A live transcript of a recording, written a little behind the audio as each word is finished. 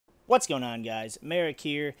What's going on, guys? MariK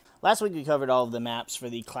here. Last week we covered all of the maps for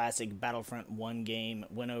the classic Battlefront 1 game,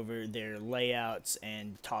 went over their layouts,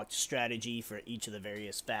 and talked strategy for each of the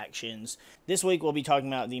various factions. This week we'll be talking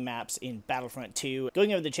about the maps in Battlefront 2,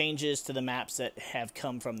 going over the changes to the maps that have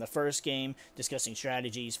come from the first game, discussing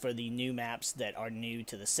strategies for the new maps that are new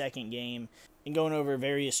to the second game, and going over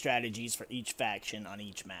various strategies for each faction on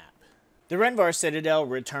each map. The Rhen Var Citadel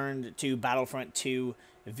returned to Battlefront 2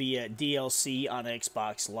 via DLC on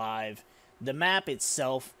Xbox Live. The map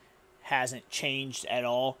itself hasn't changed at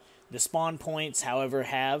all. The spawn points, however,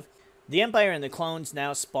 have. The Empire and the clones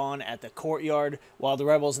now spawn at the courtyard, while the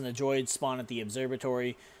rebels and the droids spawn at the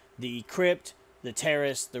observatory. The crypt, the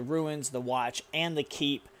terrace, the ruins, the watch, and the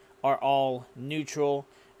keep are all neutral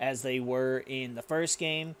as they were in the first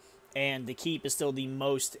game, and the keep is still the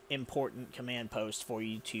most important command post for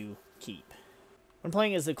you to keep. When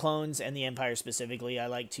playing as the clones and the Empire specifically, I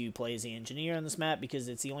like to play as the engineer on this map because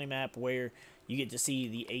it's the only map where you get to see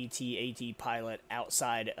the AT-AT pilot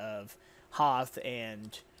outside of Hoth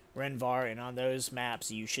and Rhen Var, and on those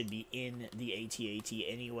maps you should be in the AT-AT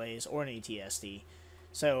anyways, or an AT-ST.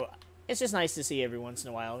 So it's just nice to see every once in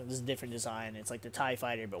a while. This is a different design. It's like the TIE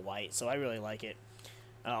Fighter but white, so I really like it.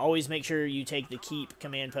 Always make sure you take the keep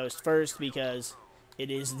command post first because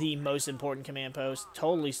it is the most important command post.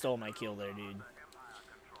 Totally stole my kill there, dude.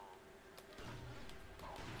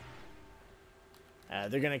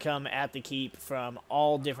 They're going to come at the keep from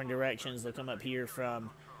all different directions. They'll come up here from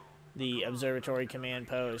the observatory command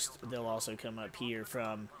post. They'll also come up here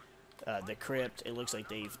from the crypt. It looks like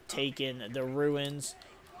they've taken the ruins,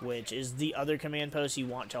 which is the other command post you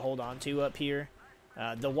want to hold on to up here.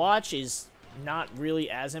 The watch is not really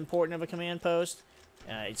as important of a command post.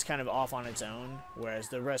 It's kind of off on its own, whereas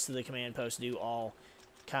the rest of the command posts do all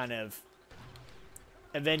kind of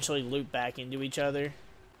eventually loop back into each other.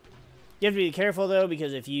 You have to be careful, though,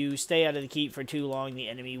 because if you stay out of the keep for too long, the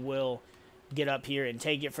enemy will get up here and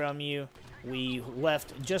take it from you. We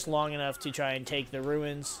left just long enough to try and take the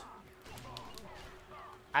ruins.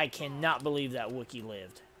 I cannot believe that Wookiee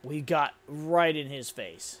lived. We got right in his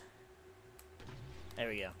face. There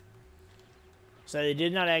we go. So they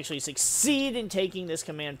did not actually succeed in taking this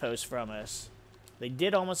command post from us. They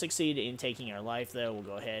did almost succeed in taking our life, though. We'll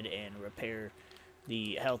go ahead and repair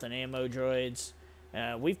the health and ammo droids.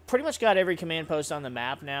 We've pretty much got every command post on the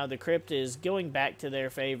map now. The crypt is going back to their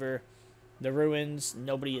favor. The ruins,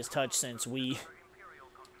 nobody has touched since we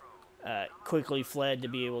quickly fled to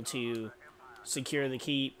be able to secure the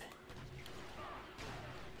keep.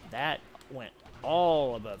 That went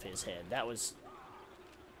all above his head. That was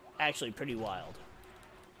actually pretty wild.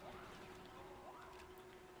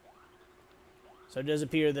 So it does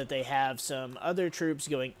appear that they have some other troops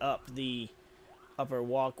going up the upper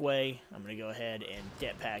walkway. I'm going to go ahead and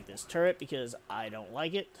jetpack this turret because I don't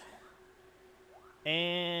like it.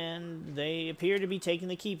 And they appear to be taking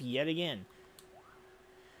the keep yet again.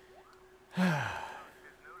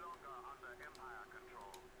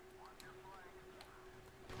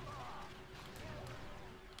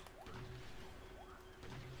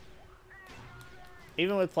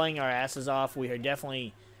 Even with playing our asses off, we are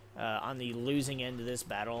definitely on the losing end of this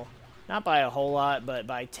battle. Not by a whole lot, but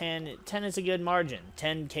by 10. 10 is a good margin.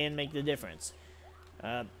 10 can make the difference.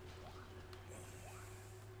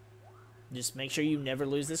 Just make sure you never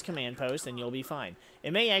lose this command post, and you'll be fine.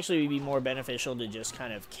 It may actually be more beneficial to just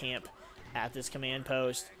kind of camp at this command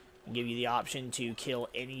post and give you the option to kill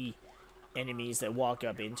any enemies that walk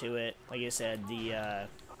up into it. Like I said, the...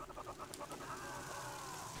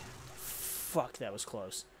 Fuck, that was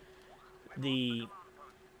close. The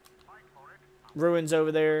ruins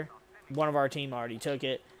over there, one of our team already took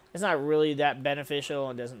it. It's not really that beneficial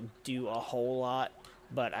and doesn't do a whole lot,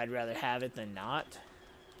 but I'd rather have it than not.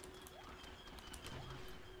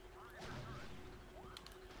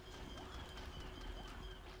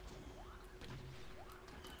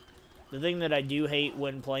 The thing that I do hate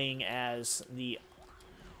when playing as the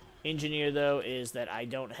engineer, though, is that I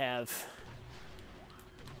don't have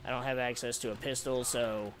access to a pistol,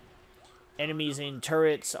 so enemies in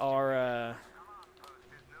turrets are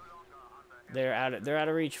they're out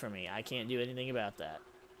of reach for me. I can't do anything about that.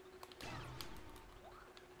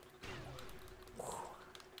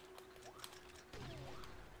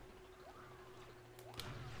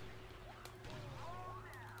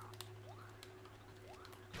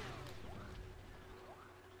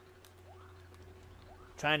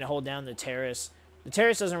 Trying to hold down the terrace. The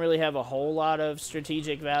terrace doesn't really have a whole lot of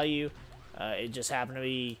strategic value. It just happened to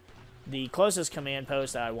be the closest command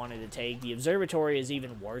post that I wanted to take. The observatory is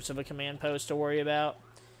even worse of a command post to worry about.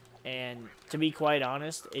 And to be quite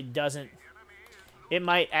honest, it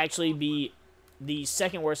might actually be the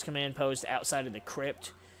second worst command post outside of the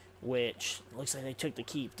crypt, which looks like they took the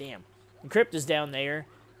keep. Damn. The crypt is down there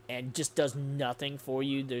and just does nothing for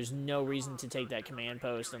you. There's no reason to take that command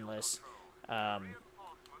post unless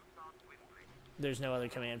there's no other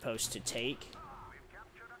command post to take.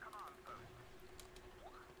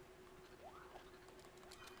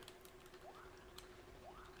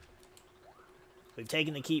 We've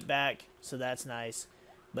taken the keep back, so that's nice.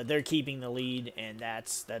 But they're keeping the lead, and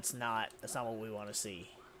that's not what we want to see.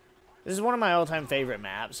 This is one of my all-time favorite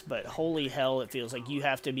maps, but holy hell, it feels like you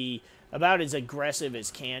have to be about as aggressive as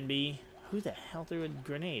can be. Who the hell threw a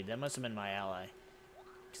grenade? That must have been my ally,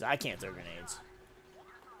 because I can't throw grenades.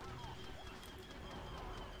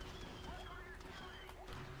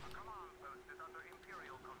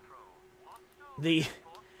 The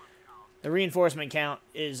reinforcement count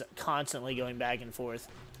is constantly going back and forth.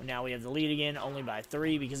 Now we have the lead again, only by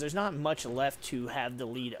 3, because there's not much left to have the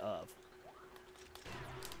lead of.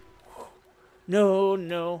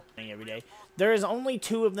 No. Every day. There is only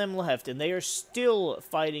 2 of them left, and they are still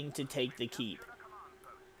fighting to take the keep.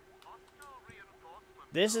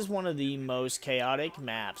 This is one of the most chaotic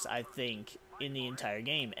maps, I think, in the entire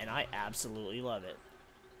game, and I absolutely love it.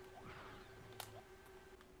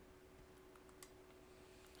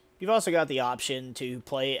 You've also got the option to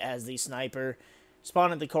play as the sniper,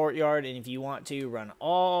 spawn at the courtyard, and if you want to, run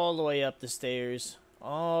all the way up the stairs,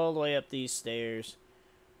 all the way up these stairs.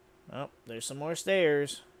 Oh, there's some more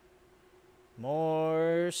stairs.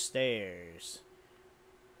 More stairs.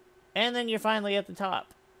 And then you're finally at the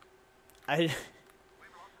top. I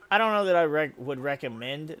don't know that I would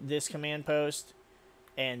recommend this command post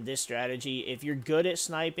and this strategy. If you're good at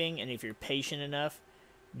sniping and if you're patient enough,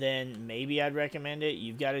 then maybe I'd recommend it.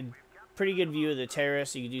 You've got a pretty good view of the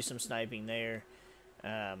terrace. You can do some sniping there.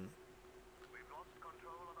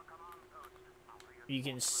 You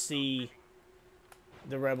can see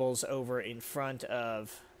the rebels over in front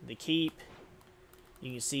of the keep.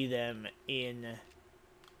 You can see them in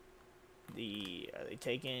the... Are they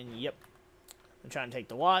taking? Yep. I'm trying to take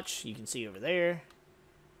the watch. You can see over there.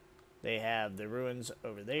 They have the ruins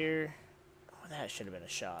over there. Oh, that should have been a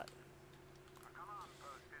shot.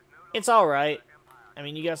 It's alright. I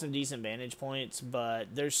mean, you got some decent vantage points, but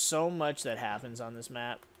there's so much that happens on this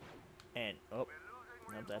map. And, oh,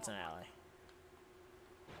 nope, that's an ally.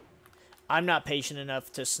 I'm not patient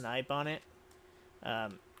enough to snipe on it.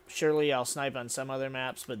 Surely I'll snipe on some other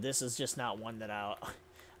maps, but this is just not one that I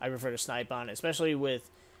prefer to snipe on, especially with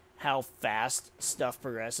how fast stuff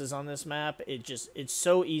progresses on this map. It's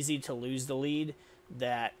so easy to lose the lead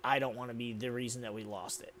that I don't want to be the reason that we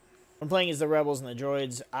lost it. When playing as the rebels and the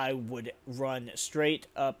droids, I would run straight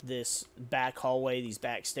up this back hallway, these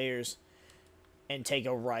back stairs, and take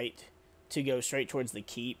a right to go straight towards the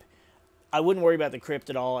keep. I wouldn't worry about the crypt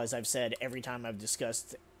at all. As I've said every time I've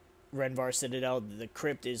discussed Rhen Var Citadel, the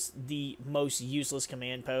crypt is the most useless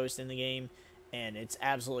command post in the game, and it's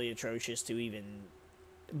absolutely atrocious to even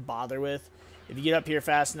bother with. If you get up here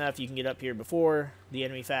fast enough, you can get up here before the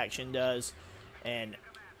enemy faction does, and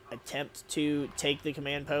attempt to take the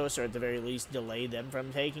command post, or at the very least delay them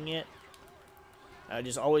from taking it.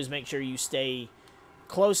 Just always make sure you stay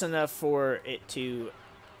close enough for it to...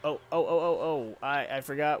 I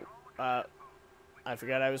forgot. I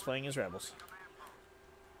forgot I was playing as rebels.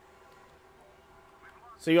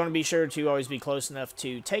 So you want to be sure to always be close enough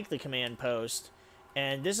to take the command post.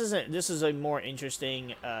 And this is a more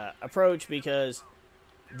interesting approach, because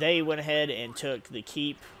they went ahead and took the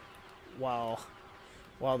keep while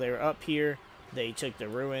they were up here. They took the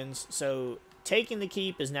ruins. So taking the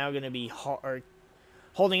keep is now going to be hard.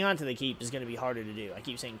 Holding on to the keep is going to be harder to do. I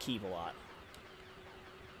keep saying keep a lot.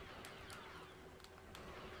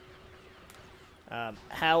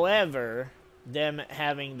 However, them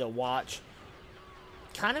having the watch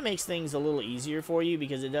kind of makes things a little easier for you,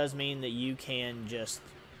 because it does mean that you can just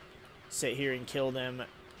sit here and kill them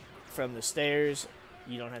from the stairs.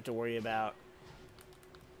 You don't have to worry about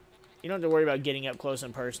getting up close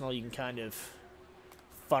and personal. You can kind of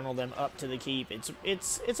funnel them up to the keep.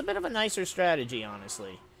 It's a bit of a nicer strategy,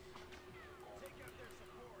 honestly.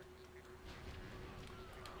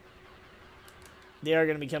 They are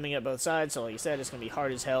going to be coming up both sides, so like I said, it's going to be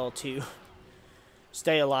hard as hell to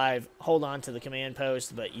stay alive, hold on to the command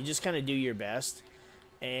post, but you just kind of do your best.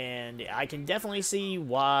 And I can definitely see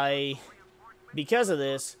why, because of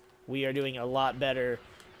this, we are doing a lot better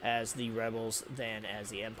as the rebels than as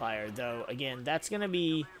the Empire. Though, again, that's gonna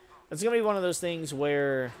be one of those things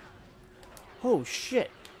where... Oh,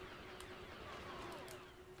 shit.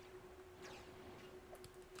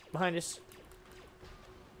 Behind us.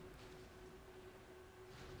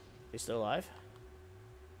 They still alive?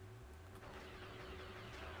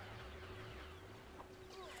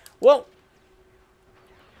 Whoa!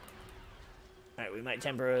 Alright, we might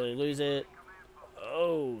temporarily lose it.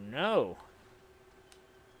 Oh, no.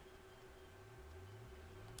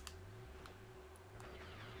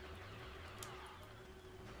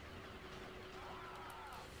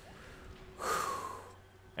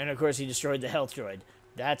 And of course he destroyed the health droid.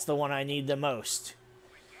 That's the one I need the most.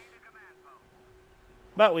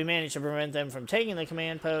 But we managed to prevent them from taking the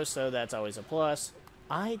command post, so that's always a plus.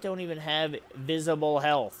 I don't even have visible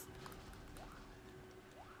health.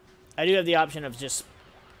 I do have the option of just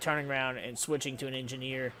turning around and switching to an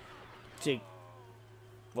engineer to...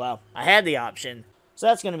 Well, I had the option. So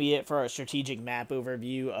that's going to be it for our strategic map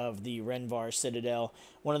overview of the Rhen Var Citadel,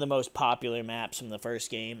 one of the most popular maps from the first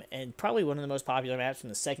game, and probably one of the most popular maps from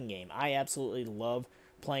the second game. I absolutely love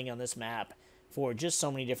playing on this map for just so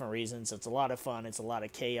many different reasons. It's a lot of fun. It's a lot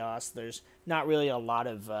of chaos. There's not really a lot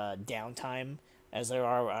of downtime as there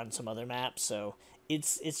are on some other maps, so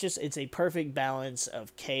it's a perfect balance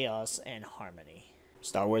of chaos and harmony.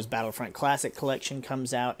 Star Wars Battlefront Classic Collection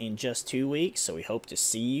comes out in just 2 weeks, so we hope to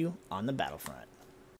see you on the Battlefront.